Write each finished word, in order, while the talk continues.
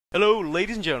Hello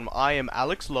ladies and gentlemen, I am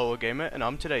Alex LaWoGGamer and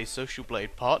I'm today's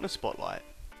SocialBlade Partner Spotlight.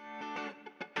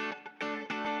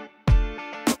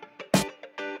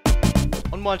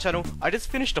 On my channel, I just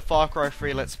finished a Far Cry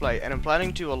 3 Let's Play and I'm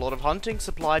planning to do a lot of hunting,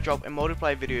 supply drop and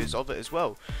multiplayer videos of it as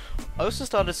well. I also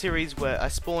started a series where I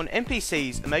spawn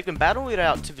NPCs and make them battle it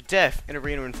out to the death in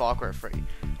Arena in Far Cry 3.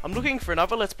 I'm looking for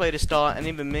another Let's Play to start, and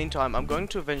in the meantime I'm going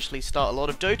to eventually start a lot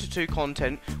of Dota 2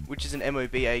 content, which is an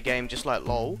MOBA game just like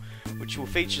LoL, which will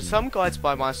feature some guides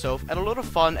by myself and a lot of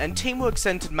fun and teamwork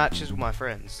centered matches with my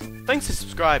friends. Thanks for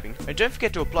subscribing, and don't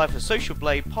forget to apply for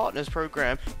SocialBlade Partners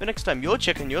Program the next time you're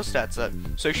checking your stats at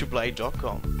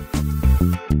SocialBlade.com.